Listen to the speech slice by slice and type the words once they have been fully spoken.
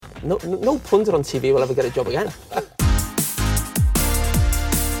no punter on TV will ever get a job again.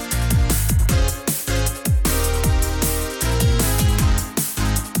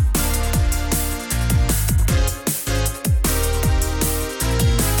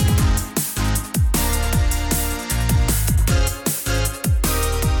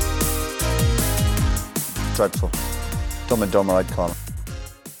 Dreadful. Dumb and dumber, I'd call it.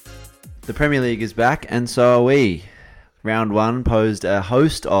 The Premier League is back, and so are we. Round 1 posed a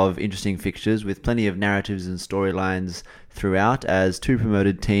host of interesting fixtures with plenty of narratives and storylines throughout, as 2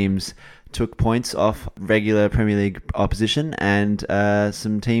 promoted teams took points off regular Premier League opposition, and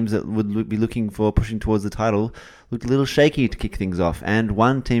some teams that would be looking for pushing towards the title looked a little shaky to kick things off, and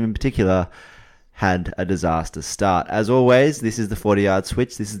one team in particular had a disaster start. As always, this is the 40-yard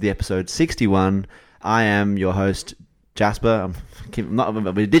switch. This is the episode 61. I am your host, Jasper.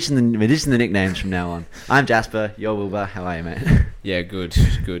 We're ditching the nicknames from now on. I'm Jasper. You're Wilbur. How are you, mate? Yeah, good.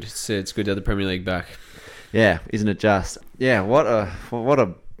 It's good to have the Premier League back. Yeah, isn't it just? Yeah, what a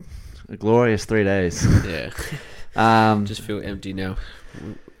glorious 3 days. Yeah. Just feel empty now.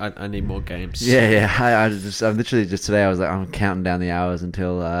 I need more games. Yeah. I'm literally just today. I was like, I'm counting down the hours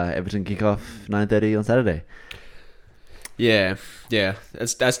until Everton kick off 9:30 on Saturday. Yeah.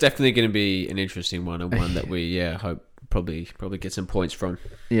 That's definitely going to be an interesting one, and one that we hope probably get some points from.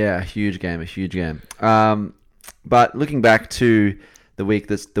 Yeah, a huge game. But looking back to the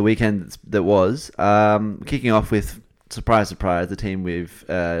weekend that was, kicking off with surprise, the team we've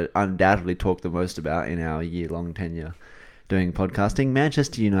undoubtedly talked the most about in our year-long tenure doing podcasting,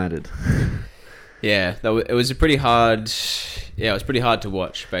 Manchester United. Yeah, it was pretty hard. Yeah, it was pretty hard to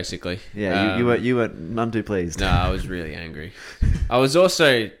watch, basically. Yeah, you were none too pleased. No, I was really angry. I was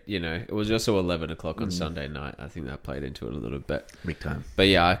also, it was also 11 o'clock on Sunday night. I think that played into it a little bit. Big time. But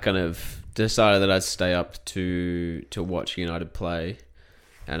yeah, I kind of decided that I'd stay up to watch United play,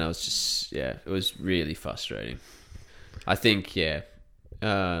 and I was just, it was really frustrating. I think,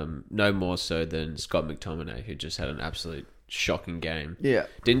 no more so than Scott McTominay, who just had an absolute shocking game. Yeah.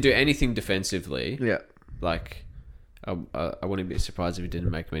 Didn't do anything defensively. Yeah. Like, I wouldn't be surprised if he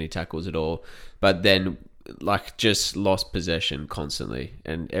didn't make many tackles at all. But then, just lost possession constantly.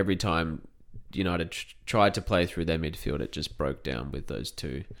 And every time United tried to play through their midfield, it just broke down with those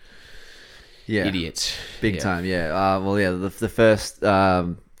two idiots. Big time, yeah. The first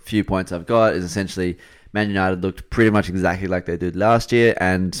few points I've got is essentially Man United looked pretty much exactly like they did last year,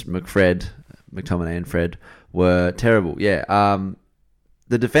 and McTominay and Fred were terrible. Yeah.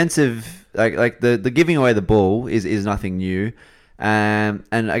 The defensive, the giving away the ball is nothing new, and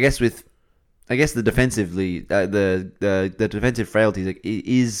I guess the defensively the defensive frailties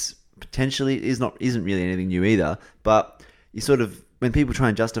isn't really anything new either. But you sort of, when people try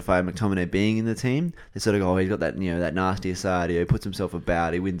and justify McTominay being in the team, they sort of go, oh, he's got that that nastier side. He puts himself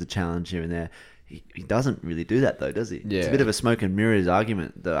about. He wins a challenge here and there. He doesn't really do that though, does he? Yeah. It's a bit of a smoke and mirrors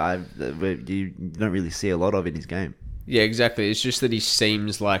argument that you don't really see a lot of in his game. Yeah, exactly. It's just that he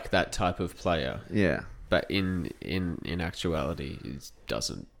seems like that type of player. Yeah. But in actuality,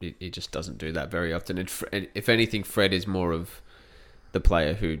 he just doesn't do that very often. If anything, Fred is more of the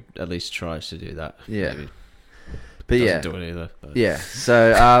player who at least tries to do that. Yeah. Maybe. But doesn't do it either. But. Yeah.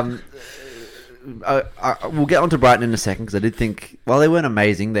 So we'll get on to Brighton in a second, because I did think, while they weren't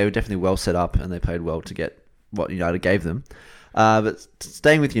amazing, they were definitely well set up and they played well to get what United gave them. But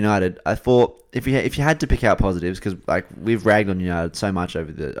staying with United, I thought if you had to pick out positives, because we've ragged on United so much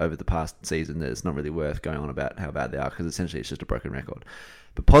over the past season that it's not really worth going on about how bad they are, because essentially it's just a broken record.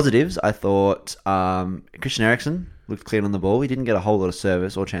 But positives, I thought Christian Eriksen looked clean on the ball. He didn't get a whole lot of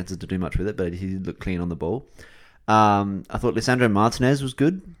service or chances to do much with it, but he did look clean on the ball. I thought Lisandro Martinez was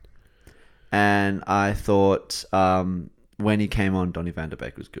good, and I thought when he came on, Donny van de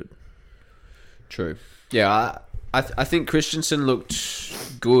Beek was good. True. Yeah, I think Christensen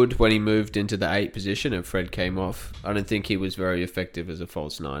looked good when he moved into the 8 position and Fred came off. I don't think he was very effective as a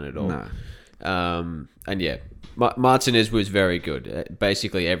false 9 at all. No. And yeah, Martinez was very good.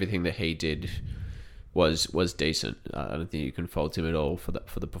 Basically, everything that he did was decent. I don't think you can fault him at all for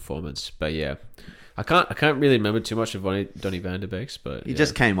the performance. But yeah, I can't really remember too much of Donny van de Beek's, but he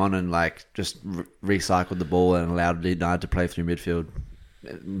just came on and just recycled the ball and allowed United to play through midfield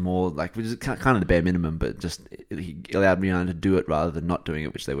more, which is kind of the bare minimum, but just he allowed United to do it rather than not doing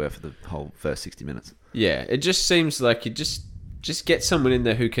it, which they were for the whole first 60 minutes. Yeah, it just seems like you just get someone in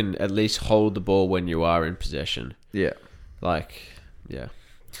there who can at least hold the ball when you are in possession. Yeah. Yeah.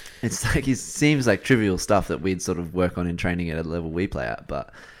 It's it seems like trivial stuff that we'd sort of work on in training at a level we play at,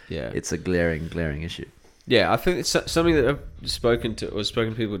 but yeah, it's a glaring issue. Yeah, I think it's something that I've spoken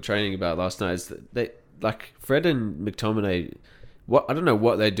to people training about last night, is that Fred and McTominay I don't know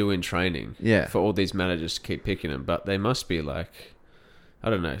what they do in training. Yeah. For all these managers to keep picking them, but they must be like, I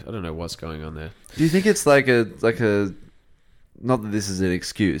don't know what's going on there. Do you think it's like a not that this is an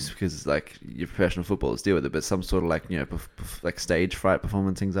excuse because it's like your professional footballers deal with it, but some sort of like, you know, like stage fright,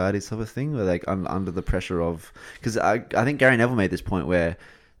 performance anxiety sort of thing, where like under the pressure of, because I think Gary Neville made this point where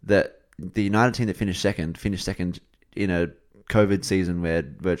the United team that finished second in a COVID season where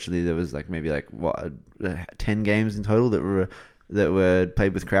virtually there was like maybe like 10 games in total that were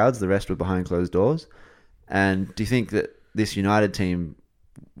played with crowds. The rest were behind closed doors. And do you think that this United team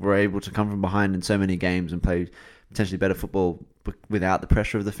were able to come from behind in so many games and play potentially better football without the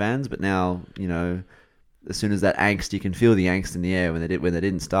pressure of the fans? But now, you know, as soon as that angst, you can feel the angst in the air when they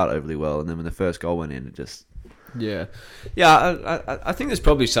didn't start overly well, and then when the first goal went in, it just... Yeah. I think there's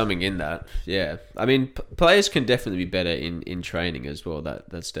probably something in that. Yeah, I mean, players can definitely be better in training as well.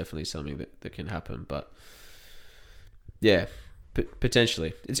 That's definitely something that can happen. But yeah,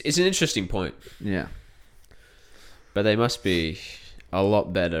 potentially, it's an interesting point. Yeah, but they must be a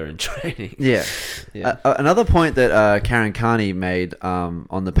lot better in training. Yeah. Another point that Karen Carney made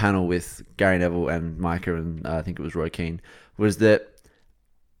on the panel with Gary Neville and Micah and I think it was Roy Keane was that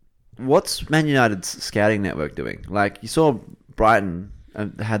what's Man United's scouting network doing? Like, you saw Brighton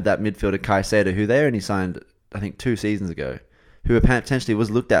had that midfielder Caicedo, who they only signed, I think, 2 seasons ago, who apparently was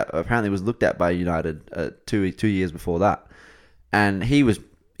looked at by United 2 years before that, and he was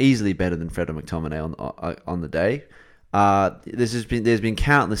easily better than Fred or McTominay on the day. There's been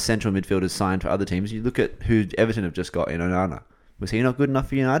countless central midfielders signed for other teams. You look at who Everton have just got in Onana. Was he not good enough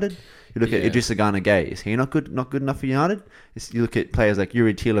for United? You look at Idrissa Gana Gueye. Is he not good enough for United? You look at players like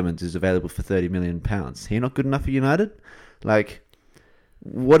Yuri Tielemans, who's available for £30 million. Is he not good enough for United? Like,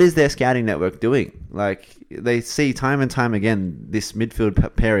 what is their scouting network doing? Like, they see time and time again this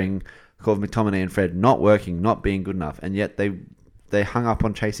midfield pairing called McTominay and Fred not working, not being good enough, and yet they hung up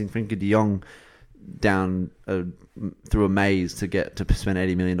on chasing Frenkie de Jong down through a maze to spend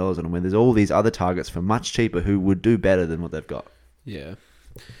 $80 million on them, when there's all these other targets for much cheaper who would do better than what they've got. Yeah,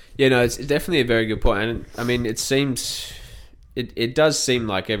 no, it's definitely a very good point. And I mean, it does seem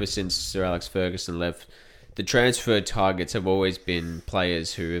like ever since Sir Alex Ferguson left, the transfer targets have always been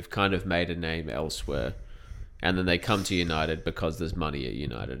players who have kind of made a name elsewhere, and then they come to United because there's money at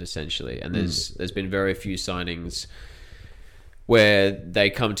United, essentially. And there's been very few signings where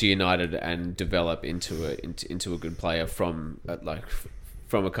they come to United and develop into a good player from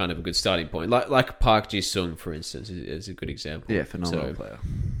a kind of a good starting point, like Park Ji-sung, for instance, is a good example. Yeah, phenomenal player.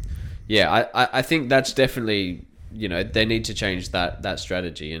 Yeah, I think that's definitely, you know, they need to change that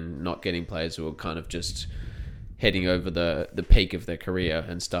strategy and not getting players who are kind of just heading over the peak of their career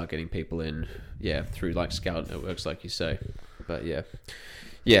and start getting people in, through like scout networks, like you say. But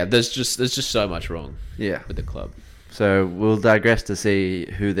yeah, there's just so much wrong. With the club. So we'll digress to see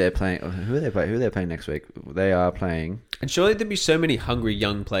who they're playing. Who they're playing next week. They are playing. And surely there'd be so many hungry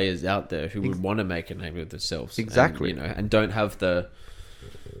young players out there who would want to make a name of themselves. Exactly. And don't have the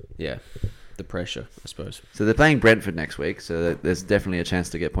pressure, I suppose. So they're playing Brentford next week. So there's definitely a chance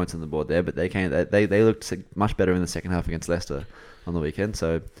to get points on the board there. But they looked much better in the second half against Leicester on the weekend.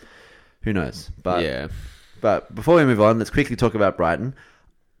 So who knows? But before we move on, let's quickly talk about Brighton.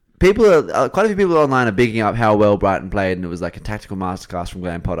 Quite a few people online are bigging up how well Brighton played, and it was like a tactical masterclass from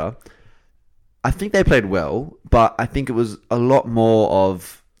Graham Potter. I think they played well, but I think it was a lot more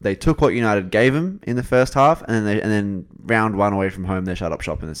of they took what United gave them in the first half, and then round one away from home, they shut up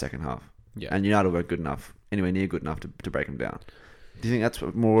shop in the second half. Yeah. And United weren't good enough, anywhere near good enough to break them down. Do you think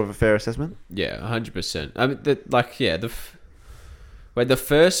that's more of a fair assessment? Yeah, 100%. I mean, the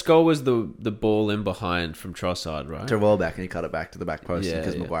first goal was the ball in behind from Trossard, right? To roll back, and he cut it back to the back post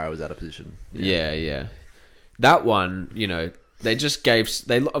because Maguire was out of position. Yeah. That one, you know, they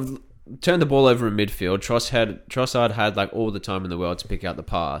turned the ball over in midfield. Trossard had like all the time in the world to pick out the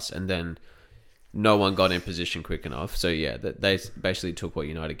pass, and then no one got in position quick enough. So yeah, they basically took what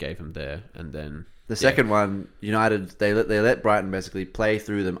United gave him there, and then the second one, United they let Brighton basically play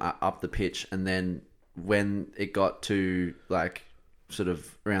through them up the pitch, and then when it got to like sort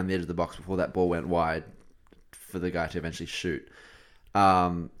of around the edge of the box before that ball went wide for the guy to eventually shoot,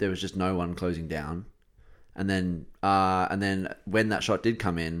 there was just no one closing down, and then when that shot did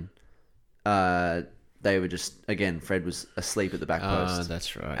come in, they were just, again, Fred was asleep at the back post.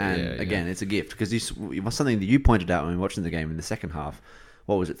 That's right. And again, it's a gift because it was something that you pointed out when we were watching the game in the second half.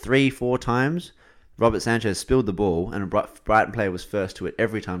 What was it, 3-4 times? Robert Sanchez spilled the ball, and a Brighton player was first to it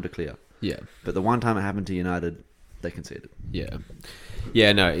every time to clear. Yeah. But the one time it happened to United, they conceded. Yeah,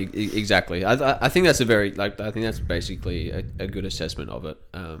 no, exactly. I think that's I think that's basically a good assessment of it.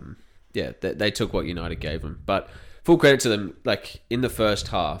 They took what United gave them. But full credit to them. Like in the first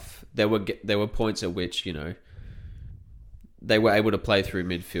half, there were points at which they were able to play through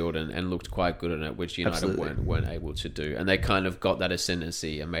midfield and looked quite good at it, which United weren't able to do. And they kind of got that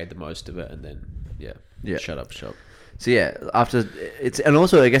ascendancy and made the most of it. And then shut up shop. So and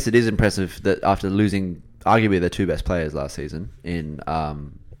also I guess it is impressive that after losing arguably their two best players last season in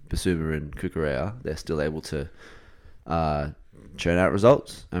Basuma and Kukurea, they're still able to churn out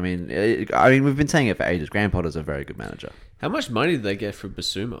results. I mean, we've been saying it for ages. Graham Potter's a very good manager. How much money did they get for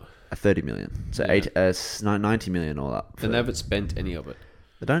Basuma? 30 million. So 90 million all up. And they haven't spent any of it.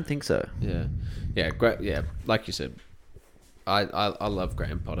 I don't think so. Yeah, great. Yeah, like you said, I love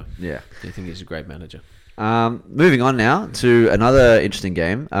Graham Potter. Yeah, I think he's a great manager. Moving on now to another interesting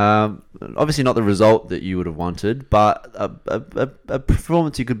game. Obviously not the result that you would have wanted, but a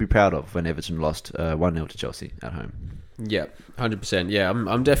performance you could be proud of when Everton lost 1-0 to Chelsea at home. Yeah, 100%. Yeah,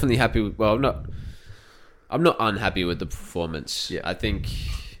 I'm definitely happy. I'm not unhappy with the performance. Yeah. I think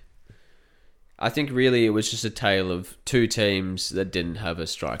really it was just a tale of two teams that didn't have a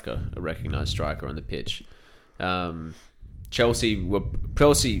recognised striker on the pitch. Chelsea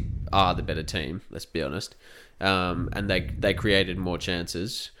are the better team, let's be honest. And they created more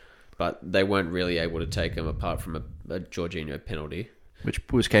chances, but they weren't really able to take them apart from a Jorginho penalty.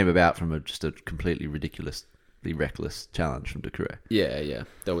 Which came about from just a completely ridiculously reckless challenge from Doucouré. Yeah.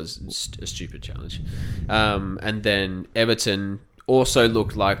 That was a stupid challenge. And then Everton also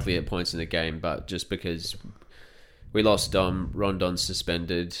looked likely at points in the game, but just because we lost Rondon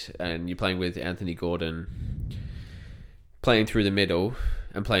suspended and you're playing with Anthony Gordon playing through the middle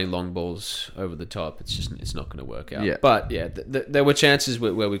and playing long balls over the top, it's not going to work out. Yeah. But there were chances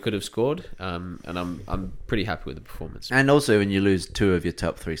where we could have scored, and I'm pretty happy with the performance. And also when you lose two of your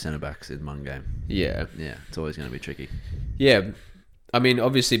top three centre backs in one game, yeah, it's always going to be tricky. Yeah, I mean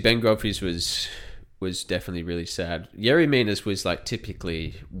obviously Ben Godfrey's was definitely really sad. Yerry Mina's was like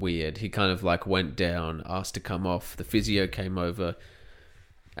typically weird. He kind of like went down, asked to come off. The physio came over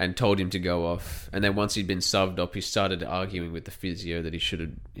and told him to go off. And then once he'd been subbed up, he started arguing with the physio that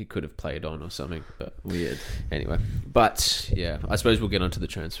he could have played on or something. But weird. Anyway, but yeah, I suppose we'll get onto the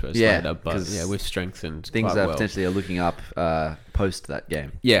transfers later. But yeah, we've strengthened things quite that well. Potentially are looking up post that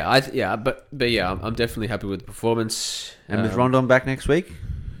game. Yeah, but yeah, I'm definitely happy with the performance. And with Rondon back next week,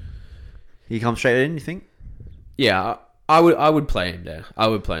 he comes straight in. You think? Yeah, I would play him there. I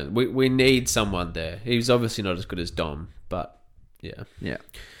would play him. We need someone there. He's obviously not as good as Dom, but. Yeah.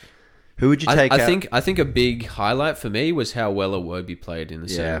 Who would you take? I think a big highlight for me was how well Iwobi played in the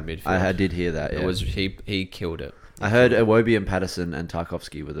centre midfield. I did hear that. Yeah. He killed it. I heard Iwobi and Patterson and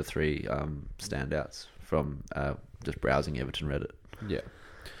Tarkovsky were the three standouts from just browsing Everton Reddit. Yeah.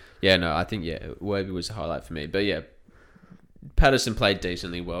 No, I think Iwobi was a highlight for me. But yeah, Patterson played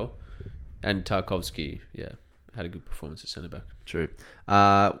decently well, and Tarkovsky had a good performance at centre back. True.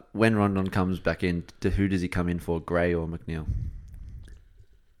 When Rondon comes back in, who does he come in for? Gray or McNeil?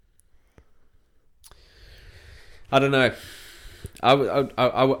 I don't know.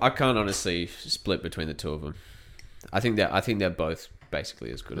 I can't honestly split between the two of them. I think they're both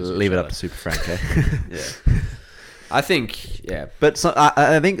basically as good as leave each it other. up to Super Frank. Yeah, I think But so,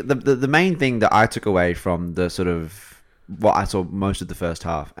 I think the main thing that I took away from the sort of what I saw most of the first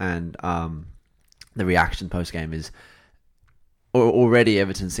half and the reaction post game is already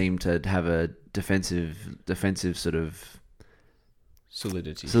Everton seemed to have a defensive sort of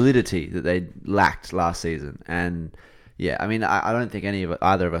solidity that they lacked last season. And I mean, I don't think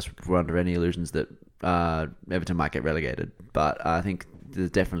either of us were under any illusions that Everton might get relegated, but I think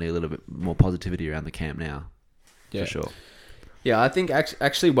there's definitely a little bit more positivity around the camp now, for sure. Yeah, I think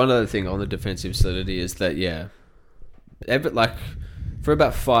actually one other thing on the defensive solidity is that Everton, for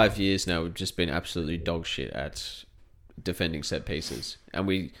about 5 years now, we've just been absolutely dog shit at defending set pieces,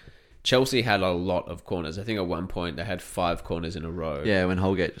 and Chelsea had a lot of corners. I think at one point they had 5 corners in a row. Yeah, when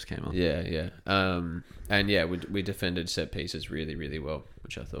Holgate just came on. And we defended set pieces really, really well,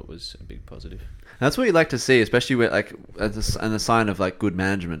 which I thought was a big positive. That's what you like to see, especially with and the sign of good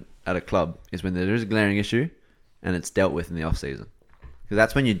management at a club is when there is a glaring issue, and it's dealt with in the off season, because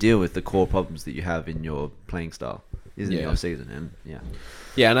that's when you deal with the core problems that you have in your playing style. In the off season,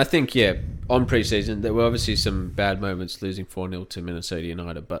 and I think on pre-season there were obviously some bad moments, losing 4-0 to Minnesota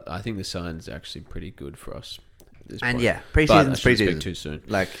United, but I think the sign's actually pretty good for us at this point. Pre-season's pre-season. Too soon.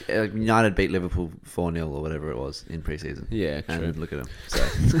 United beat Liverpool 4-0 or whatever it was in pre-season. Yeah, true. And look at them. So.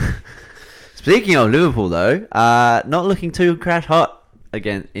 Speaking of Liverpool, though, not looking too crash hot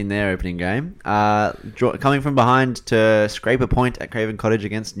again in their opening game. Coming from behind to scrape a point at Craven Cottage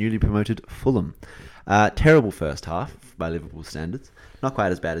against newly promoted Fulham. Terrible first half by Liverpool standards. Not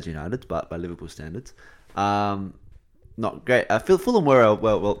quite as bad as United's, but by Liverpool standards. not great. Fulham were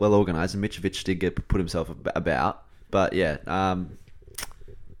well organised, and Mitrovic did put himself about. But yeah,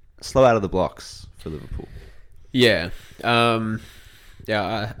 slow out of the blocks for Liverpool. Yeah.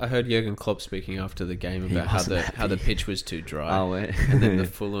 I heard Jurgen Klopp speaking after the game about how the pitch was too dry. Oh, wait. And then the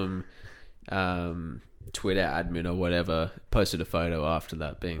Fulham Twitter admin or whatever posted a photo after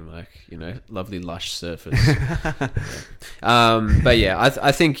that being like, lovely lush surface. But yeah,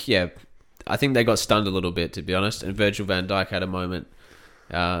 I think they got stunned a little bit, to be honest. And Virgil van Dijk had a moment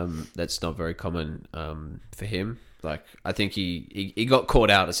that's not very common for him. Like, I think he got caught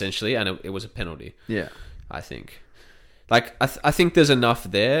out essentially, and it was a penalty. Yeah, I think. Like, I think there's enough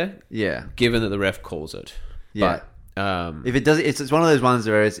there. Yeah, given that the ref calls it. Yeah. But if it does, it's one of those ones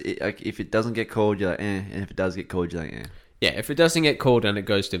where like if it doesn't get called, you're like, and if it does get called, you're like, eh. Yeah, if it doesn't get called and it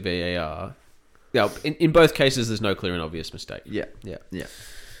goes to VAR, in both cases, there's no clear and obvious mistake. Yeah.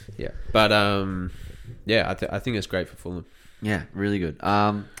 But I think it's great for Fulham. Yeah, really good.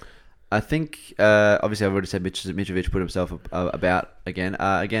 I think obviously I've already said Mitrovic put himself about again.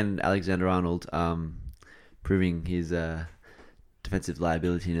 Again, Alexander-Arnold proving his defensive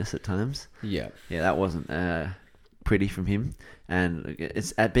liabilitiness at times. Yeah, that wasn't pretty from him, and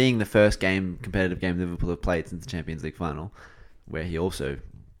it's at being the first competitive game Liverpool have played since the Champions League final, where he also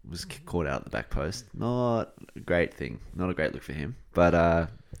was caught out at the back post. Not a great thing, not a great look for him, but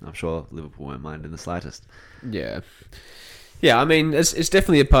I'm sure Liverpool won't mind in the slightest. Yeah, I mean, it's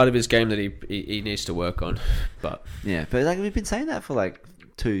definitely a part of his game that he needs to work on, but like we've been saying that for like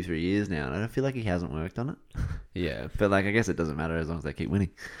 2-3 years now, and I feel like he hasn't worked on it. Yeah, but like I guess it doesn't matter as long as they keep winning.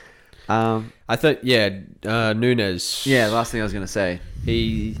 I thought, Nunes. Yeah, last thing I was going to say.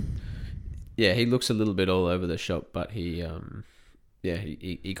 He looks a little bit all over the shop, but he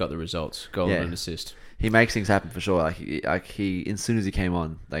got the results, goal and assist. He makes things happen for sure. Like he, as soon as he came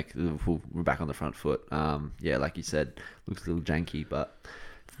on, like Liverpool were back on the front foot. Like you said, looks a little janky, but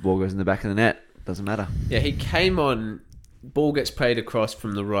if the ball goes in the back of the net, doesn't matter. Yeah, he came on, ball gets played across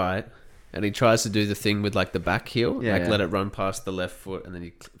from the right, and he tries to do the thing with like the back heel, let it run past the left foot, and then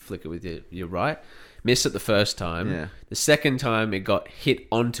you flick it with your right. Missed it the first time. Yeah. The second time, it got hit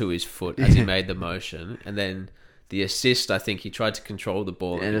onto his foot as he made the motion, and then the assist, I think he tried to control the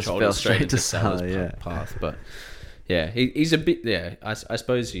ball and controlled it straight into Salah's path. But he's a bit. I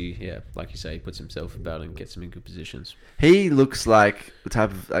suppose he, like you say, he puts himself about and gets him in good positions. He looks like the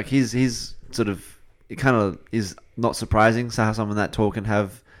type of like he's sort of, it kind of is not surprising. So how someone that tall can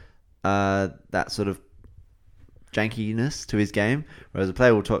have that sort of jankiness to his game, whereas a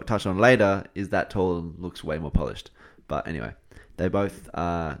player we'll touch on later is that tall and looks way more polished. But anyway, they both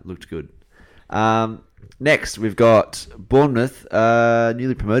looked good. Next, we've got Bournemouth,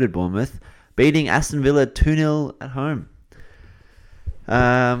 newly promoted Bournemouth, beating Aston Villa 2-0 at home.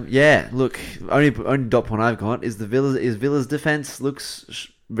 Look, only dot point I've got is Villa's defense looks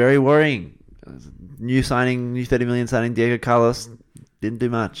very worrying. New 30 million signing Diego Carlos didn't do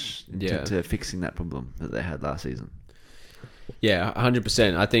much to fixing that problem that they had last season. Yeah,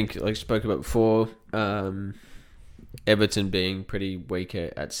 100%. I think, like I spoke about before, Everton being pretty weak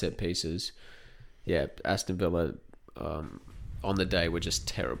at set pieces. Yeah, Aston Villa on the day were just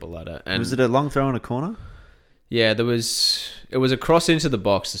terrible at it. And was it a long throw in a corner? Yeah, it was a cross into the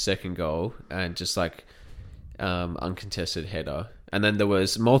box, the second goal, and just like uncontested header. And then there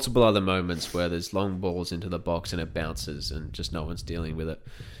was multiple other moments where there's long balls into the box and it bounces and just no one's dealing with it.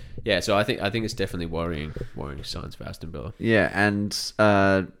 Yeah, so I think it's definitely worrying signs for Aston Villa. Yeah, and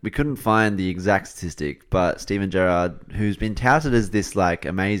we couldn't find the exact statistic, but Steven Gerrard, who's been touted as this like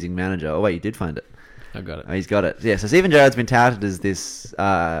amazing manager. Oh wait, you did find it. I got it. Oh, he's got it. Yeah, so Steven Gerrard's been touted as this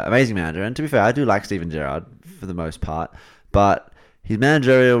amazing manager, and to be fair, I do like Steven Gerrard for the most part, but his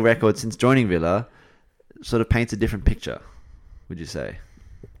managerial record since joining Villa sort of paints a different picture. Would you say?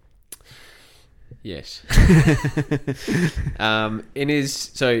 Yes. In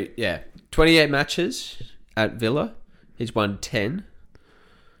his 28 matches at Villa, he's won 10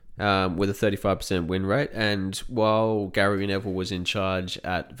 with a 35% win rate. And while Gary Neville was in charge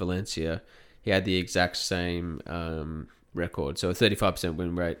at Valencia, he had the exact same record. So a 35%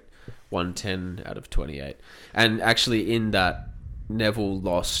 win rate, won 10 out of 28. And actually in that, Neville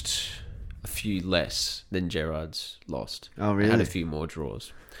lost a few less than Gerrard's lost. Oh, really? Had a few more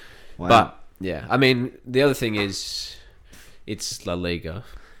draws. Wow. But yeah, I mean, the other thing is, it's La Liga.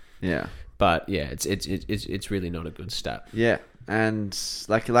 Yeah. But yeah, it's really not a good stat. Yeah, and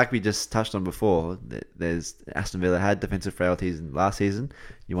like we just touched on before, there's Aston Villa had defensive frailties in last season.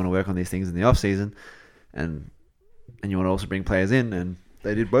 You want to work on these things in the off season, and you want to also bring players in, and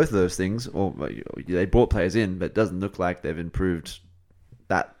they did both of those things. Or they brought players in, but it doesn't look like they've improved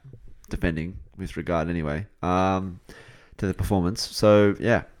that defending with regard anyway. to the performance. So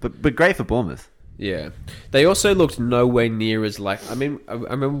yeah, but great for Bournemouth. Yeah, they also looked nowhere near as like. I mean, I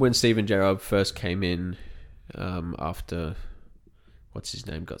remember when Steven Gerrard first came in after what's his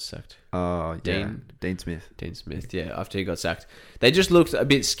name got sacked. Oh, yeah. Dean Smith. Dean Smith. Yeah, after he got sacked, they just looked a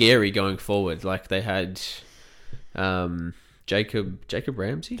bit scary going forward. Like they had Jacob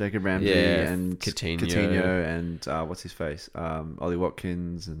Ramsey, and Coutinho and what's his face, Ollie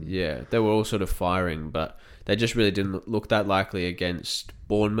Watkins, and yeah, they were all sort of firing, but they just really didn't look that likely against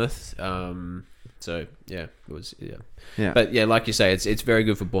Bournemouth. So yeah, it was yeah. But yeah, like you say, it's very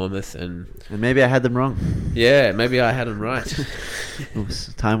good for Bournemouth, and maybe I had them wrong. Yeah, maybe I had them right.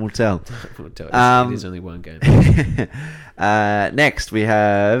 Time will tell. It is only one game. Next we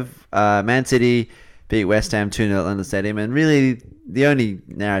have Man City beat West Ham 2-0 at London Stadium, and really the only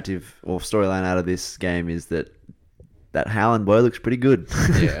narrative or storyline out of this game is that Haaland boy looks pretty good.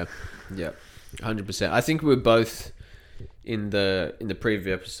 Yeah, 100%. I think we're both in the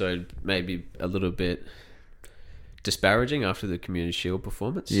preview episode maybe a little bit disparaging after the Community Shield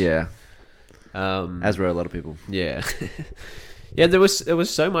performance. Yeah, as were a lot of people. Yeah, yeah. There was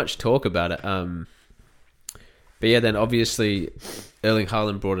so much talk about it. But yeah, then obviously Erling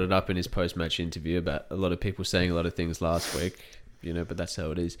Haaland brought it up in his post-match interview about a lot of people saying a lot of things last week, but that's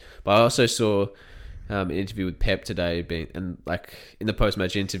how it is. But I also saw an interview with Pep today, and like in the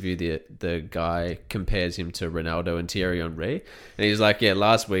post-match interview, the guy compares him to Ronaldo and Thierry Henry, and he's like, yeah,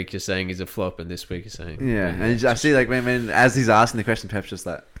 last week you're saying he's a flop, and this week you're saying... Yeah, and I see like when as he's asking the question, Pep's just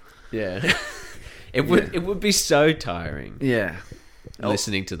like... Yeah. It would be so tiring. Yeah.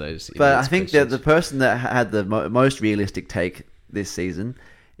 Listening to those. But I think that the person that had the most realistic take this season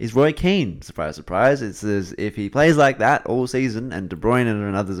is Roy Keane. Surprise, surprise. It says if he plays like that all season and De Bruyne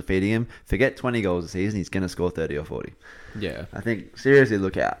and others are feeding him, forget 20 goals a season, he's going to score 30 or 40. Yeah. I think, seriously,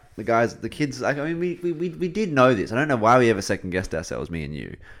 look out. The kids, like, I mean, we did know this. I don't know why we ever second-guessed ourselves, me and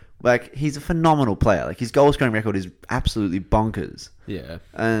you. Like, he's a phenomenal player. Like, his goal-scoring record is absolutely bonkers. Yeah.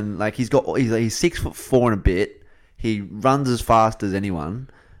 And, like, he's 6'4" and a bit. He runs as fast as anyone,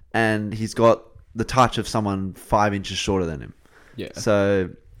 and he's got the touch of someone 5 inches shorter than him. Yeah. So,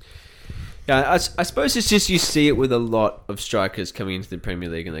 yeah, I suppose it's just you see it with a lot of strikers coming into the Premier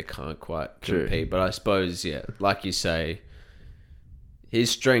League and they can't quite compete. True. But I suppose, yeah, like you say, his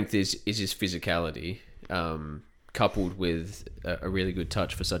strength is his physicality, coupled with a really good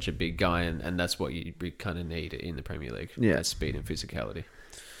touch for such a big guy, and that's what you kind of need in the Premier League. Yeah. That speed and physicality.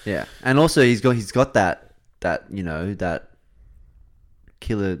 Yeah, and also he's got that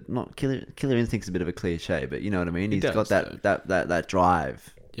killer instinct's a bit of a cliche, but you know what I mean. He's got that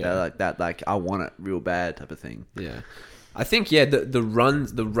drive. Yeah. Like I want it real bad type of thing. Yeah. I think the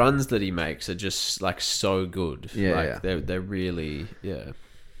runs that he makes are just like so good. Yeah, like they're really they're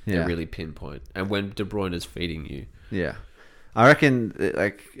really pinpoint. And when De Bruyne is feeding you, yeah, I reckon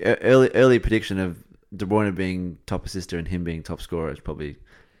like early prediction of De Bruyne being top assister and him being top scorer is probably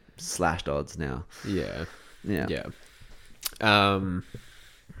slashed odds now. Yeah. Yeah.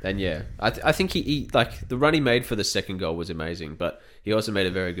 And yeah, I think he like the run he made for the second goal was amazing, but he also made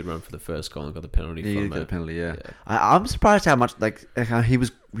a very good run for the first goal and got the penalty He from got it. the penalty, yeah. I'm surprised how much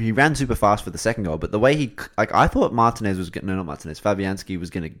he ran super fast for the second goal, but the way I thought Fabianski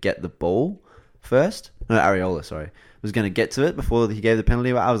was going to get the ball first. No, Areola, sorry, was going to get to it before he gave the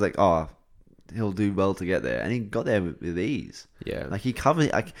penalty. I was like, oh, he'll do well to get there, and he got there with ease. Yeah, like he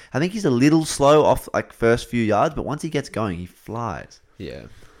covered. I think he's a little slow off like first few yards, but once he gets going, he flies. Yeah.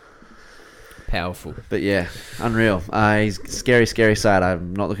 Powerful. But yeah, unreal. He's scary sight.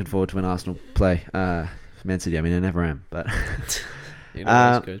 I'm not looking forward to when Arsenal play Man City. I mean, I never am, but it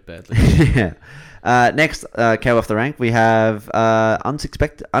always goes badly. Yeah. Next, came off the rank, we have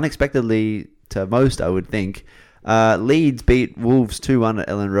unexpectedly to most, I would think, Leeds beat Wolves 2-1 at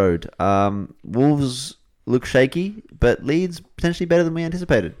Ellen Road. Wolves look shaky, but Leeds potentially better than we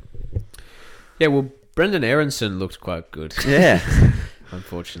anticipated. Yeah, well, Brendan Aronson looked quite good. Yeah.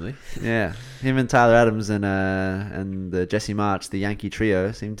 Unfortunately. Yeah. Him and Tyler Adams and the Jesse March, the Yankee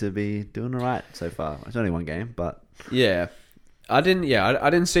trio, seem to be doing all right so far. It's only one game, but... Yeah. I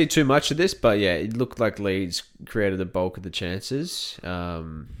didn't see too much of this, but yeah, it looked like Leeds created the bulk of the chances.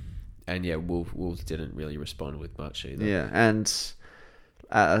 And yeah, Wolves didn't really respond with much either. Yeah, and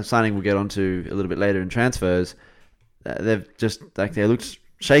a signing we'll get onto a little bit later in transfers, they've just, like, they looked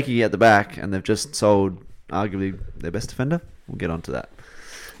shaky at the back, and they've just sold arguably their best defender. We'll get onto that.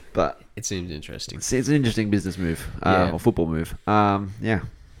 But it seems interesting. It's an interesting business move, or football move. Yeah.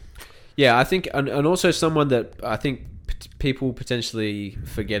 Yeah, I think, and also someone that I think people potentially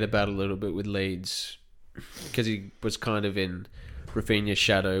forget about a little bit with Leeds, because he was kind of in Rafinha's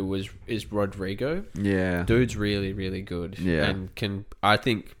shadow is Rodrigo. Yeah. Dude's really, really good. Yeah. And can, I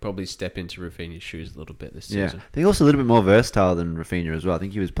think, probably step into Rafinha's shoes a little bit this Yeah. season. I think also a little bit more versatile than Rafinha as well. I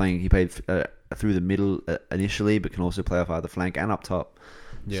think he played through the middle initially, but can also play off either flank and up top.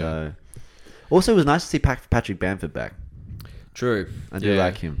 Yeah. So, also, it was nice to see Patrick Bamford back. True. I do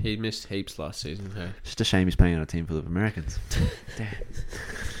like him. He missed heaps last season. Hey. Just a shame he's playing on a team full of Americans.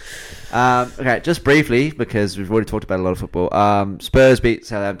 Okay, just briefly, because we've already talked about a lot of football. Spurs beat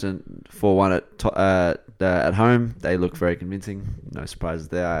Southampton 4-1 at home. They look very convincing. No surprises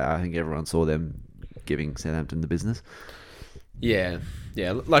there. I think everyone saw them giving Southampton the business. Yeah.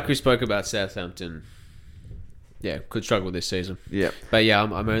 Like we spoke about Southampton. Yeah, could struggle this season. Yeah, but yeah,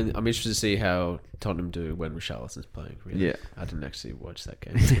 I'm interested to see how Tottenham do when Richarlison's playing. Really. Yeah, I didn't actually watch that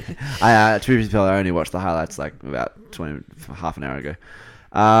game. I only watched the highlights like about half an hour ago.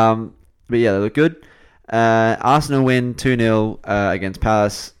 But yeah, they look good. Arsenal win 2-0 against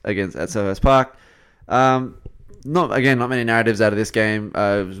Palace at Selhurst Park. Not many narratives out of this game.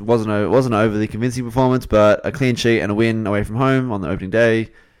 It wasn't an overly convincing performance, but a clean sheet and a win away from home on the opening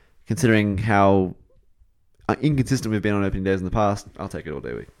day. Considering how inconsistent we've been on opening days in the past, I'll take it all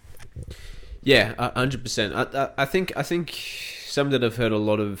day week. Yeah, 100%. I think something that I've heard a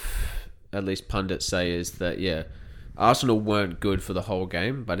lot of at least pundits say is that Arsenal weren't good for the whole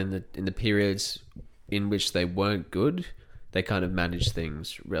game, but in the periods in which they weren't good, they kind of managed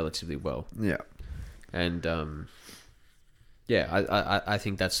things relatively well. Yeah, and I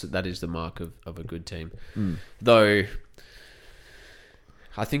think that is the mark of a good team. Though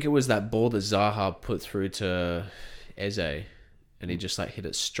I think it was that ball that Zaha put through to Eze, and he just hit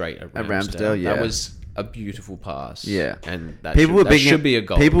it straight at Ramsdale. Yeah. That was a beautiful pass. Yeah, and that should be a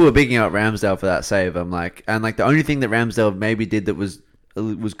goal. People were bigging up Ramsdale for that save. The only thing that Ramsdale maybe did that was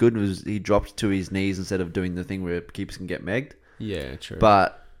good was he dropped to his knees instead of doing the thing where keepers can get megged. Yeah, true.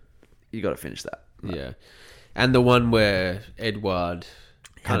 But you got to finish that. Yeah, and the one where Edouard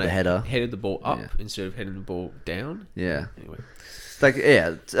kind of headed the ball up instead of heading the ball down. Yeah. Anyway.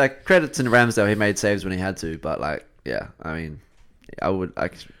 Credits to Ramsdale. He made saves when he had to, but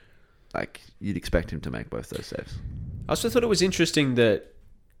you'd expect him to make both those saves. I also thought it was interesting that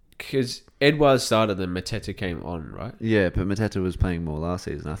because Edouard started, then Mateta came on, right? Yeah, but Mateta was playing more last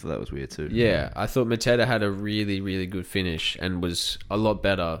season. I thought that was weird too. Yeah, I thought Mateta had a really, really good finish and was a lot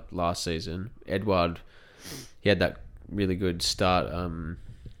better last season. Edouard, he had that really good start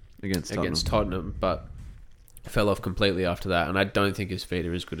against Tottenham, but fell off completely after that, and I don't think his feet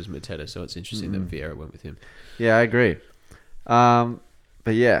are as good as Mateta, so it's interesting that Vieira went with him. Yeah, I agree. But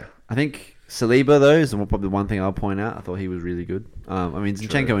yeah, I think Saliba, though, is probably one thing I'll point out. I thought he was really good.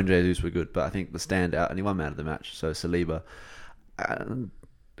 Zinchenko and Jesus were good, but I think the standout, and he won man of the match, so Saliba.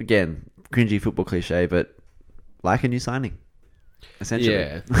 Again, cringy football cliche, but like a new signing, essentially.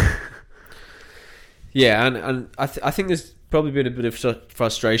 Yeah. Yeah, and I think there's probably been a bit of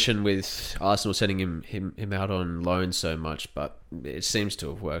frustration with Arsenal sending him out on loan so much, but it seems to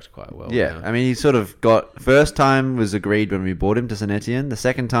have worked quite well. Yeah, now. he sort of first time was agreed when we bought him to St Etienne. The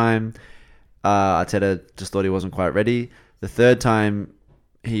second time, Arteta just thought he wasn't quite ready. The third time,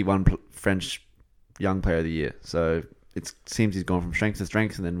 he won French Young Player of the Year. So it seems he's gone from strength to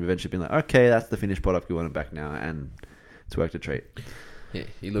strength, and then we've eventually been like, okay, that's the finished product. We want him back now, and it's worked a treat. Yeah,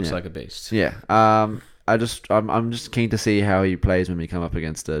 he looks like a beast. Yeah. I'm just keen to see how he plays when we come up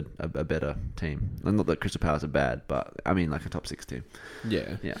against a better team. And not that Crystal Palace are bad, but like a top 6 team.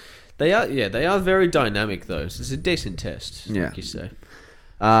 Yeah. Yeah. They are very dynamic though. So it's a decent test, like you say.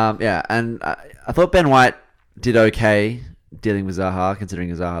 And I thought Ben White did okay dealing with Zaha, considering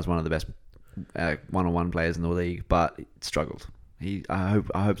Zaha is one of the best one-on-one players in the league, but struggled. I hope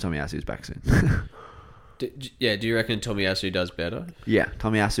Tomiyasu's back soon. Do you reckon Tomiyasu does better? Yeah,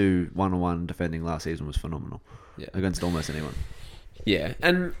 Tomiyasu one-on-one defending last season was phenomenal. Yeah, against almost anyone. Yeah,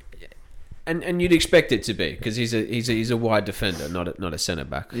 and you'd expect it to be because he's a wide defender, not a centre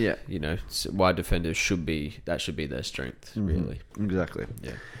back. Yeah, wide defenders should be their strength, really. Exactly.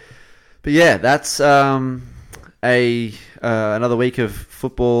 Yeah, but yeah, that's another week of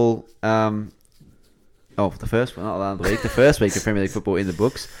football. The first week of Premier League football in the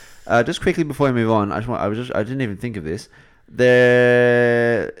books. Just quickly before we move on, I didn't even think of this.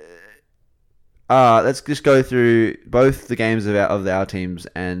 Let's just go through both the games of our teams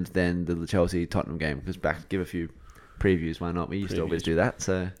and then the Chelsea Tottenham game. Just give a few previews. Why not? We used to always do that.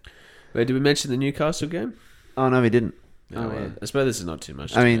 So, wait, did we mention the Newcastle game? Oh no, we didn't. Yeah. I suppose this is not too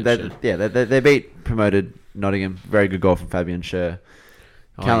much. They beat promoted Nottingham. Very good goal from Fabian Schär.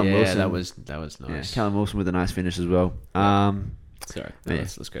 Callum Wilson. that was nice. Yeah, Callum Wilson with a nice finish as well. Sorry,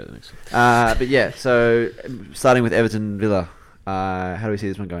 let's go to the next one. But yeah, so starting with Everton Villa. How do we see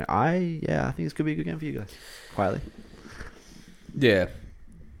this one going? I think this could be a good game for you guys. Quietly. Yeah,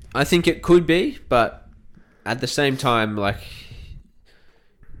 I think it could be, but at the same time, like,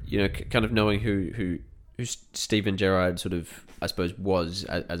 you know, kind of knowing who Steven Gerrard sort of, I suppose, was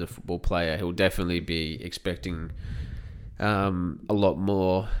as a football player, he'll definitely be expecting a lot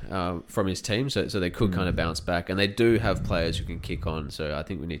more from his team, so they could kind of bounce back, and they do have players who can kick on, so I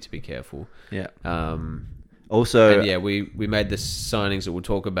think we need to be careful. Yeah. Also, and yeah, we made the signings that we'll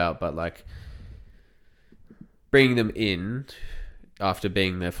talk about, but like bringing them in after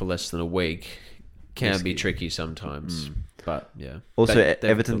being there for less than a week can be tricky sometimes. But yeah. Also,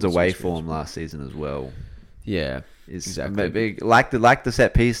 Everton's away form last season as well. Yeah, exactly. Maybe, like the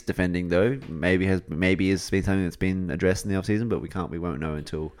set piece defending though. Maybe has been something that's been addressed in the off season, but we won't know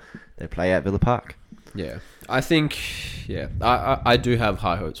until they play at Villa Park. Yeah, I think. Yeah, I do have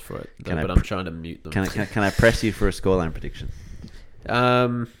high hopes for it, though, but I'm trying to mute them. Can I press you for a scoreline prediction?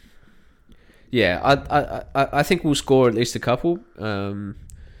 Yeah, I think we'll score at least a couple. I'm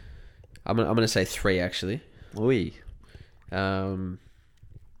gonna say 3 actually. Oi.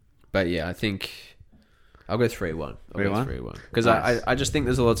 But yeah, I think I'll go 3-1. 3-1 because I just think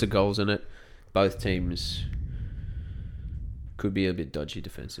there's lots of goals in it. Both teams could be a bit dodgy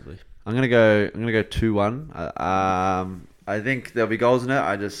defensively. I'm gonna go 2-1. I think there'll be goals in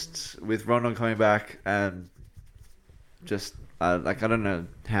it. With Rondon coming back and just I don't know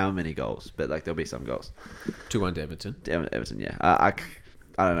how many goals, but like there'll be some goals. 2-1 to Everton. Everton, yeah. I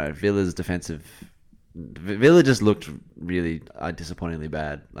don't know. Villa's defensive. Villa just looked really disappointingly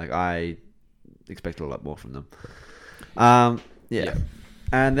bad. Like I expected a lot more from them. Yeah.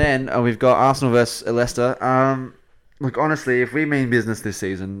 And then we've got Arsenal versus Leicester. Look, honestly, if we mean business this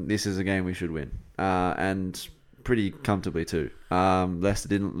season, this is a game we should win, and pretty comfortably too.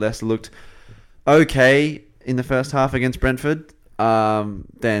 Leicester looked okay in the first half against Brentford,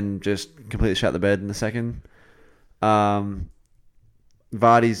 then just completely shut the bed in the second.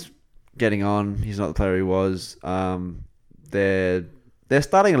 Vardy's getting on. He's not the player he was. Their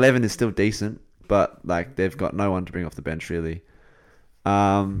starting 11 is still decent, but like they've got no one to bring off the bench really.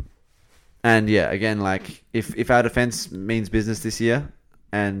 And yeah, again, like if our defense means business this year,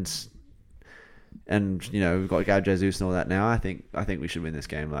 and you know we've got Gabriel Jesus and all that now, I think we should win this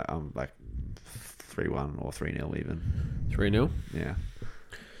game. Like 3-1 or 3-0 even. 3-0. Yeah,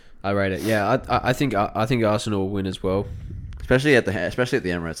 I rate it. Yeah, I think Arsenal will win as well, especially at the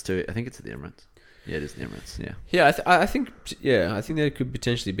Emirates too. I think it's at the Emirates. Yeah, it is the Emirates. Yeah. Yeah, I think there could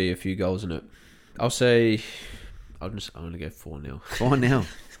potentially be a few goals in it. I'm gonna go 4-0. 4-0.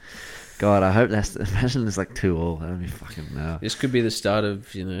 God, I hope imagine it's like 2-2. That'd be fucking no. This could be the start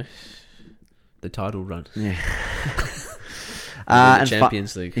of, you know, the title run. Yeah. And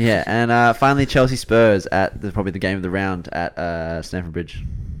Champions League. Yeah, and finally Chelsea Spurs at probably the game of the round at Stamford Bridge.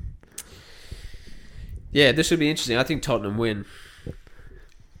 Yeah, this would be interesting. I think Tottenham win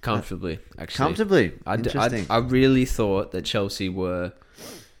comfortably. Actually, comfortably. Interesting. I really thought that Chelsea were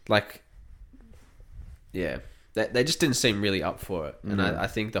like, yeah. They just didn't seem really up for it. And I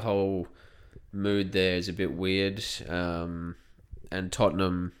think the whole mood there is a bit weird. And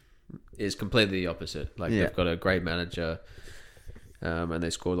Tottenham is completely the opposite. Like, they've got a great manager. And they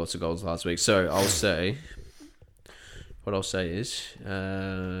scored lots of goals last week. So I'll say is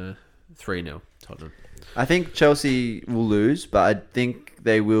 3-0 Tottenham. I think Chelsea will lose, but I think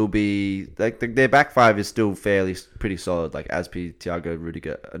they will be like their back five is still pretty solid. Like Aspi, Thiago,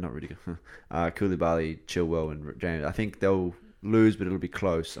 Koulibaly, Chilwell, and James. I think they'll lose, but it'll be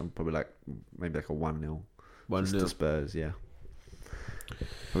close. I'm probably maybe a 1-0. 1-0 to Spurs, yeah.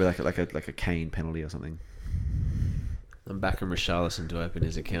 Probably like a Kane penalty or something. I'm backing Richarlison to open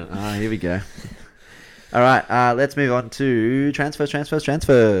his account. Here we go. All right, let's move on to transfers. You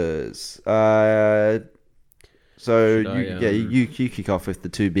kick off with the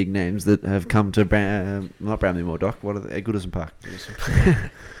two big names that have come to not Bramley Moore, Doc. What are they? Goodison Park.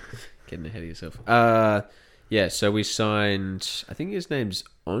 Getting ahead of yourself. So we signed, I think his name's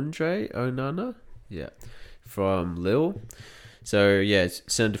Andre Onana. Yeah, from Lille. So yeah,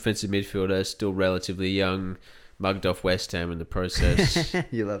 centre defensive midfielder, still relatively young, mugged off West Ham in the process.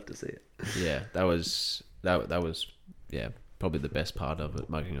 You love to see it. Yeah, that was probably the best part of it,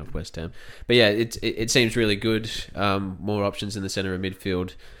 mugging off West Ham. But yeah, it seems really good. More options in the centre of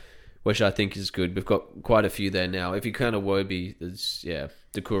midfield, which I think is good. We've got quite a few there now. If you count Iwobi, there's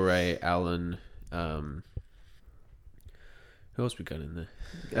Doucouré, Allen. Who else we got in there?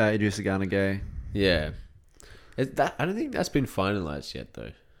 Idrissa Gana Gueye. Yeah, I don't think that's been finalised yet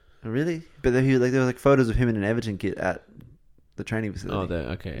though. Really? But there were like photos of him in an Everton kit at the training facility. Oh, there.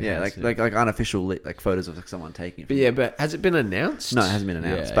 Okay. Yeah, like unofficial like photos of like someone taking it. But has it been announced? No, it hasn't been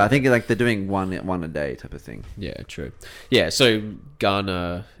announced. Yeah, but I think like they're doing one a day type of thing. Yeah, true. Yeah, so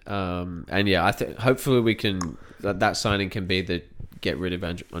Ghana, and yeah, I think hopefully we can that signing can be the get rid of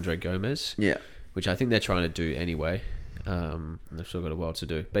Andre Gomez. Yeah, which I think they're trying to do anyway. They've still got a while to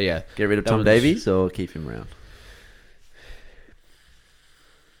do, but yeah, get rid of Tom Davies or keep him around.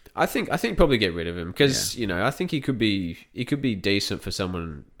 I think probably get rid of him because I think he could be decent for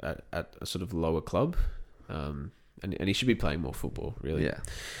someone at a sort of lower club, and he should be playing more football really. Yeah.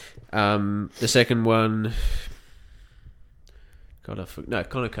 The second one, Connor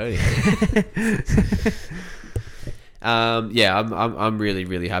Cody. I'm really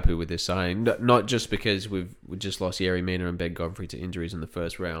really happy with this signing. Not just because we just lost Yerry Mina and Ben Godfrey to injuries in the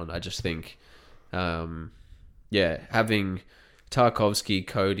first round. I just think, having Tarkovsky,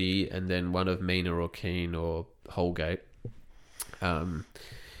 Cody, and then one of Mina or Keane or Holgate in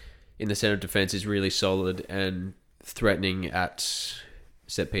the centre of defence is really solid and threatening at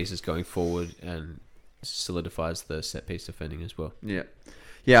set pieces going forward and solidifies the set piece defending as well. Yeah.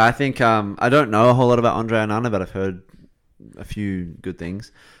 Yeah, I think I don't know a whole lot about Andre Onana, but I've heard a few good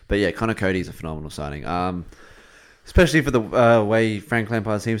things. But yeah, Connor Cody's a phenomenal signing. Especially for the way Frank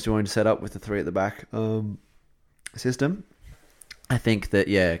Lampard seems to want to set up with the three at the back system. I think that,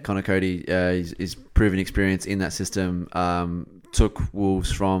 Connor Cody is proven experience in that system. Took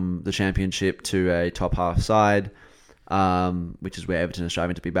Wolves from the Championship to a top half side, which is where Everton is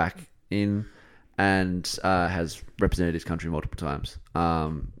striving to be back in, and has represented his country multiple times,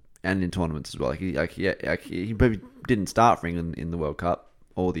 and in tournaments as well. He probably didn't start for England in the World Cup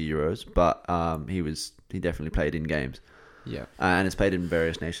or the Euros, but he definitely played in games. Yeah, and has played in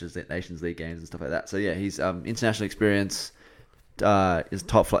various Nations League games and stuff like that. So yeah, he's international experience. Is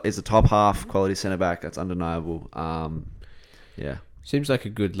a top half quality centre back. That's undeniable. Yeah, seems like a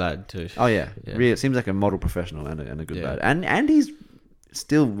good lad too. Oh yeah. Really, it seems like a model professional and a good lad. And he's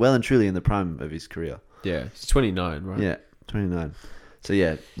still well and truly in the prime of his career. Yeah, he's 29, right? Yeah, 29. So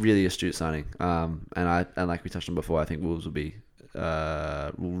yeah, really astute signing. And like we touched on before, I think Wolves will be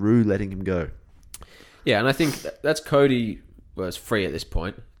rue letting him go. Yeah, and I think that's Cody was free at this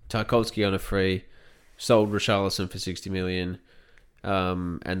point. Tarkovsky on a free, sold Richarlison for 60 million.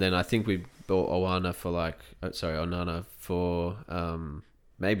 And then I think we bought Onana for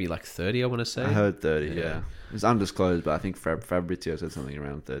maybe like 30, I want to say. I heard 30, yeah. It was undisclosed, but I think Fabrizio said something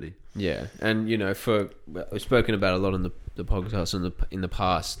around 30. Yeah, and we've spoken about a lot on the podcast in the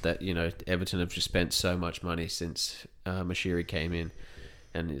past that Everton have just spent so much money since Mashiri came in,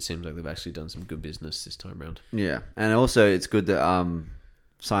 and it seems like they've actually done some good business this time around. Yeah, and also it's good that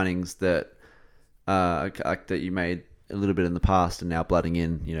signings that that you made a little bit in the past and now blooding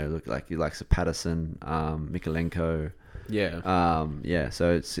in, look like the likes of Patterson, Mikolenko. Yeah.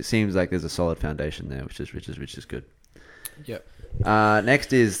 So it seems like there's a solid foundation there, which is good. Yep.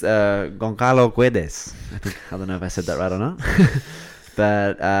 Next is Goncalo Guedes. I don't know if I said that right or not,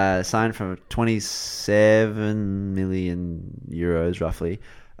 but signed for 27 million euros roughly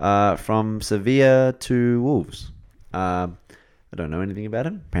from Sevilla to Wolves. I don't know anything about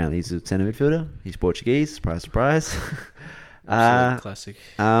him. Apparently he's a centre midfielder. He's Portuguese. Surprise, surprise. Classic.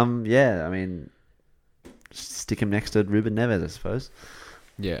 Yeah, I mean, stick him next to Ruben Neves, I suppose.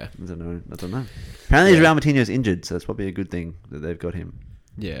 Yeah. I don't know. Apparently João Moutinho's injured, so it's probably a good thing that they've got him.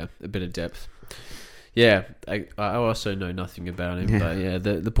 Yeah, a bit of depth. Yeah, I also know nothing about him, but yeah,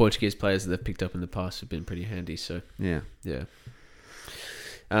 the Portuguese players that they've picked up in the past have been pretty handy, so... Yeah.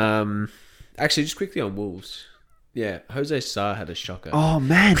 Actually, just quickly on Wolves... Yeah, Jose Sarr had a shocker. Oh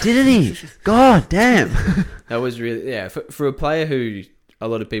man, didn't he? God damn. That was really for a player who a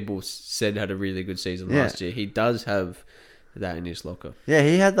lot of people said had a really good season last year. He does have that in his locker. Yeah,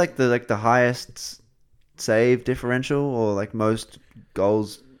 he had like the highest save differential or like most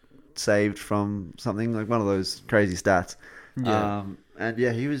goals saved from something, like one of those crazy stats. Yeah. And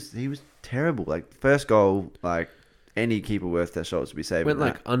yeah, he was terrible. Like first goal, like any keeper worth their shots would be saving. Went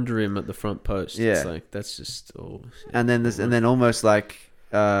like under him at the front post. Yeah, it's like that's just all. And then almost like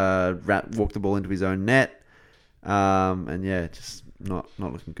walked the ball into his own net. And yeah, just not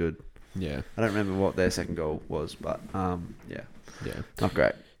looking good. Yeah, I don't remember what their second goal was, but yeah, not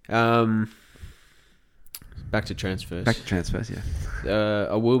great. Back to transfers. Yeah.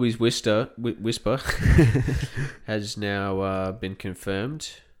 A Wilby's whisper has now been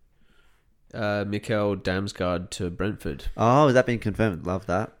confirmed. Mikel Damsgaard to Brentford. Oh, has that been confirmed? Love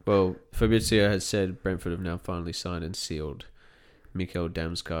that. Well, Fabrizio has said Brentford have now finally signed and sealed Mikel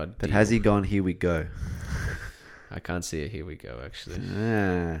Damsgaard. But has he gone, here we go? I can't see it, here we go, actually.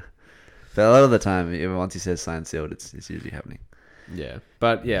 Yeah. But a lot of the time, once he says signed sealed, it's usually happening. Yeah,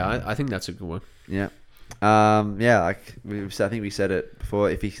 but yeah, I think that's a good one. Yeah. I think we said it before.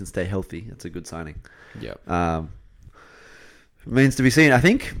 If he can stay healthy, it's a good signing. Yeah. Remains to be seen. I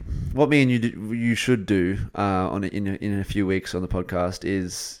think what me and you should do in a few weeks on the podcast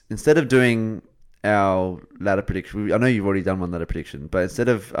is, instead of doing our ladder prediction, I know you've already done one ladder prediction, but instead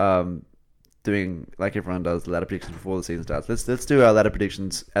of doing like everyone does the ladder predictions before the season starts, let's do our ladder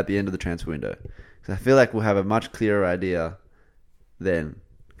predictions at the end of the transfer window, because I feel like we'll have a much clearer idea then.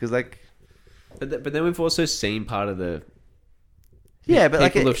 Because but then we've also seen part of the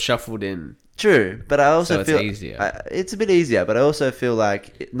but people have shuffled in. True, but I also So it's feel easier. It's a bit easier, but I also feel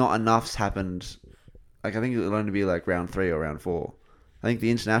like not enough's happened. Like, I think it'll only be like round 3 or round 4. I think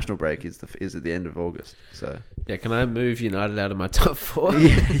the international break is at the end of August. So Yeah, can I move United out of my top 4?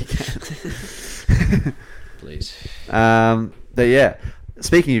 yeah, you can. Please. But yeah,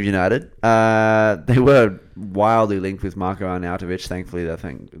 speaking of United, they were wildly linked with Marko Arnautovic. Thankfully, I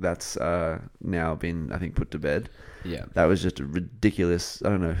think that's now been put to bed. Yeah. That was just a ridiculous. I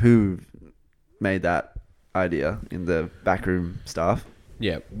don't know who made that idea in the backroom staff.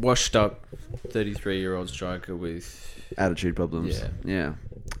 Yeah, washed up 33-year-old striker with Attitude problems. Yeah.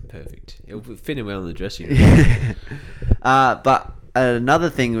 Perfect. It'll fit him well in the dressing room. But another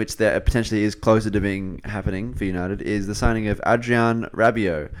thing which there potentially is closer to happening for United is the signing of Adrien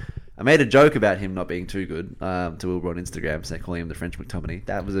Rabiot. I made a joke about him not being too good to Wilbur on Instagram, calling him the French McTominay.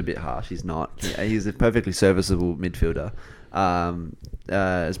 That was a bit harsh. He's not. He's a perfectly serviceable midfielder.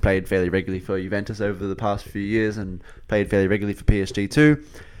 Has played fairly regularly for Juventus over the past few years and played fairly regularly for PSG too.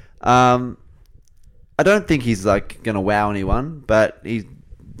 I don't think he's like going to wow anyone, but he's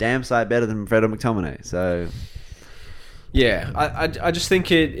damn sight better than Fredo McTominay. So yeah, I just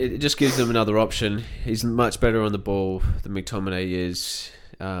think it just gives them another option. He's much better on the ball than McTominay is,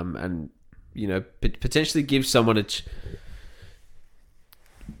 and potentially gives someone gives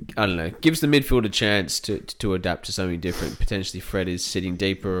the midfield a chance to adapt to something different. Potentially Fred is sitting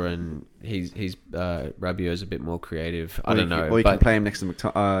deeper and he's Rabiot's a bit more creative. I don't know. Or you can play him next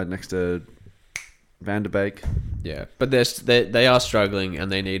to Van der Beek. Yeah, but they are struggling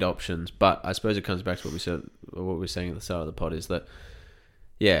and they need options. But I suppose it comes back to what we were saying at the start of the pod is that,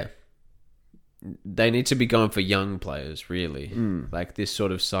 yeah, they need to be going for young players, really. Like, this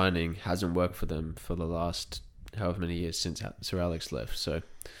sort of signing hasn't worked for them for the last however many years since Sir Alex left. So,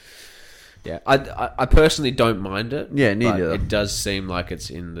 yeah, I personally don't mind it. Yeah, neither. But it does seem like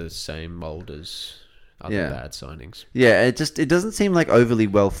it's in the same mould as other bad signings. Yeah, it doesn't seem like overly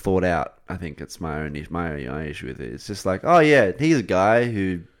well thought out. I think it's my issue with it. It's just like, oh yeah, he's a guy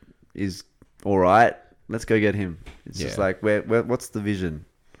who is all right. Let's go get him. It's just like, what's the vision?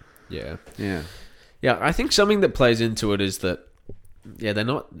 Yeah. I think something that plays into it is that, yeah, they're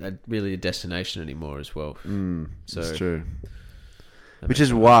not really a destination anymore as well. So that's true. Which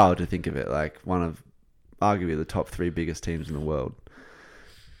is wild to think of it, like one of arguably the top 3 biggest teams in the world.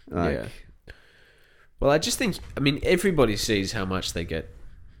 Yeah. Well, I just think, everybody sees how much they get.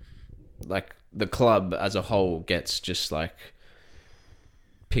 Like, the club as a whole gets just like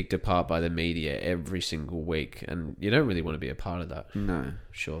picked apart by the media every single week, and you don't really want to be a part of that. No,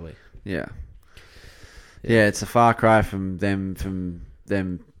 surely. Yeah, it's a far cry from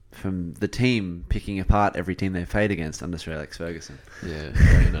the team picking apart every team they've played against under Sir Alex Ferguson. Yeah,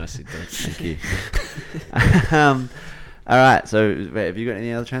 very nicely done. Thank you. All right, so wait, have you got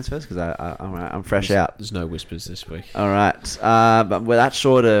any other transfers? Because I'm fresh out. There's no whispers this week. All right, but that's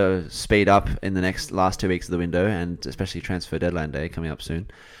sure to speed up in the last 2 weeks of the window, and especially transfer deadline day coming up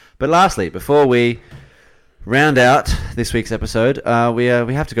soon. But lastly, before we round out this week's episode, we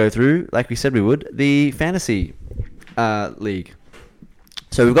have to go through, like we said we would, the fantasy league.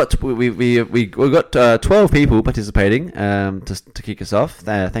 So we've got 12 people participating to kick us off.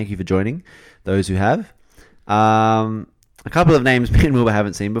 Thank you for joining, those who have. A couple of names me and Wilbur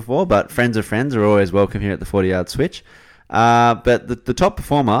haven't seen before, but friends of friends are always welcome here at the 40-yard switch. But the top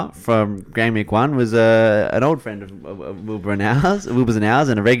performer from Game Week 1 was an old friend of Wilbur's and ours,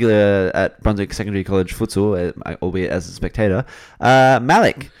 and a regular at Brunswick Secondary College futsal, albeit as a spectator,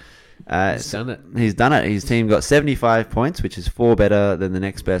 Malik. He's done it. He's done it. His team got 75 points, which is 4 better than the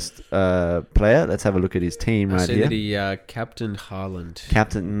next best player. Let's have a look at his team right here. I see that he captained Haaland.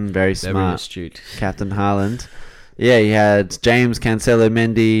 Very smart. Very astute. Captain Haaland. Yeah, he had James, Cancelo,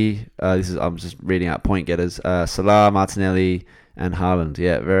 Mendy. I'm just reading out point getters. Salah, Martinelli, and Haaland.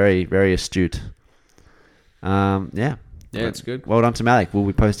 Yeah, very, very astute. Yeah, it's good. Well done to Malik. We'll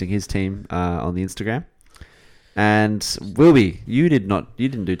be posting his team on the Instagram. And Wilby, you didn't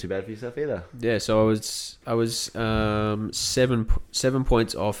do too bad for yourself either. Yeah, so I was 7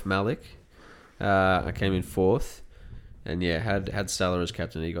 points off Malik, I came in 4th. And yeah, had Salah as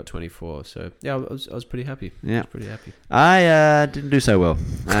captain. He got 24. So yeah, I was pretty happy. Yeah, pretty happy. I didn't do so well.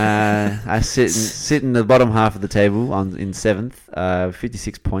 I sit in the bottom half of the table in 7th,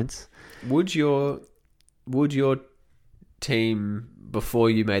 56 points. Would your team before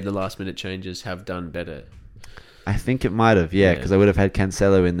you made the last minute changes have done better? I think it might have, yeah, because I would have had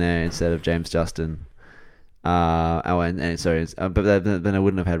Cancelo in there instead of James Justin. But then I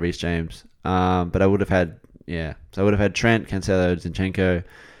wouldn't have had Reece James. But I would have had. Yeah, so I would have had Trent, Cancelo, Zinchenko,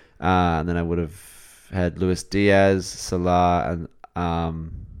 and then I would have had Luis Diaz, Salah, and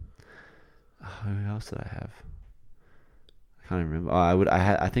who else did I have? I can't remember.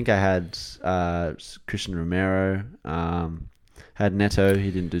 I think I had Christian Romero, had Neto.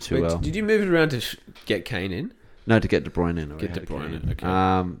 He didn't do too well. Did you move it around to get Kane in? No, to get De Bruyne in. Get De Bruyne in.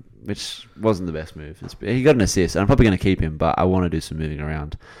 Okay. Which wasn't the best move. He got an assist, and I'm probably going to keep him, but I want to do some moving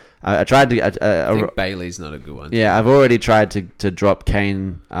around. I tried to. I think Bailey's not a good one. Yeah, I've already tried to drop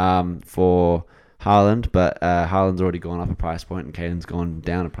Kane for Haaland, but Haaland's already gone up a price point, and Kane's gone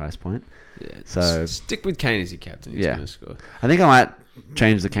down a price point. Yeah, so stick with Kane as your captain. He's going to score. I think I might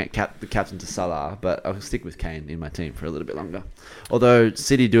change the captain to Salah, but I'll stick with Kane in my team for a little bit longer. Although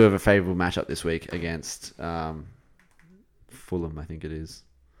City do have a favourable matchup this week against Fulham, I think it is.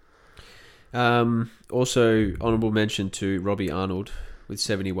 Also, honourable mention to Robbie Arnold with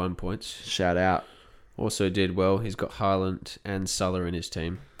 71 points. Shout out. Also did well. He's got Haaland and Salah in his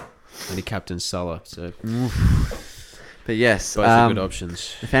team. And he captains Salah. So, but yes. Both are good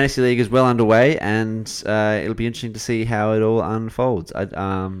options. The Fantasy League is well underway, and it'll be interesting to see how it all unfolds.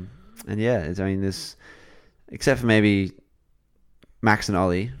 And yeah, there's... Except for maybe Max and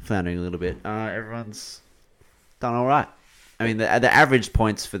Ollie floundering a little bit, everyone's done all right. I mean, the average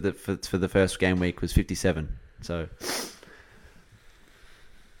points for the first game week was 57. So...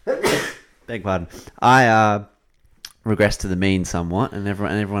 Beg pardon. I regressed to the mean somewhat, and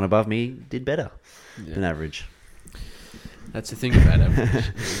everyone above me did better than average. That's the thing about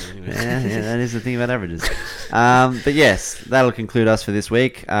averages. yeah, that is the thing about averages. But yes, that'll conclude us for this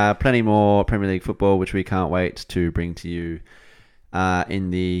week. Plenty more Premier League football, which we can't wait to bring to you in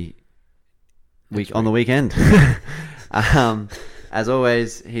the week on the weekend. As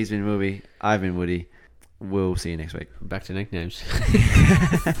always, he's been Ruby, I've been Woody. We'll see you next week. Back to nicknames.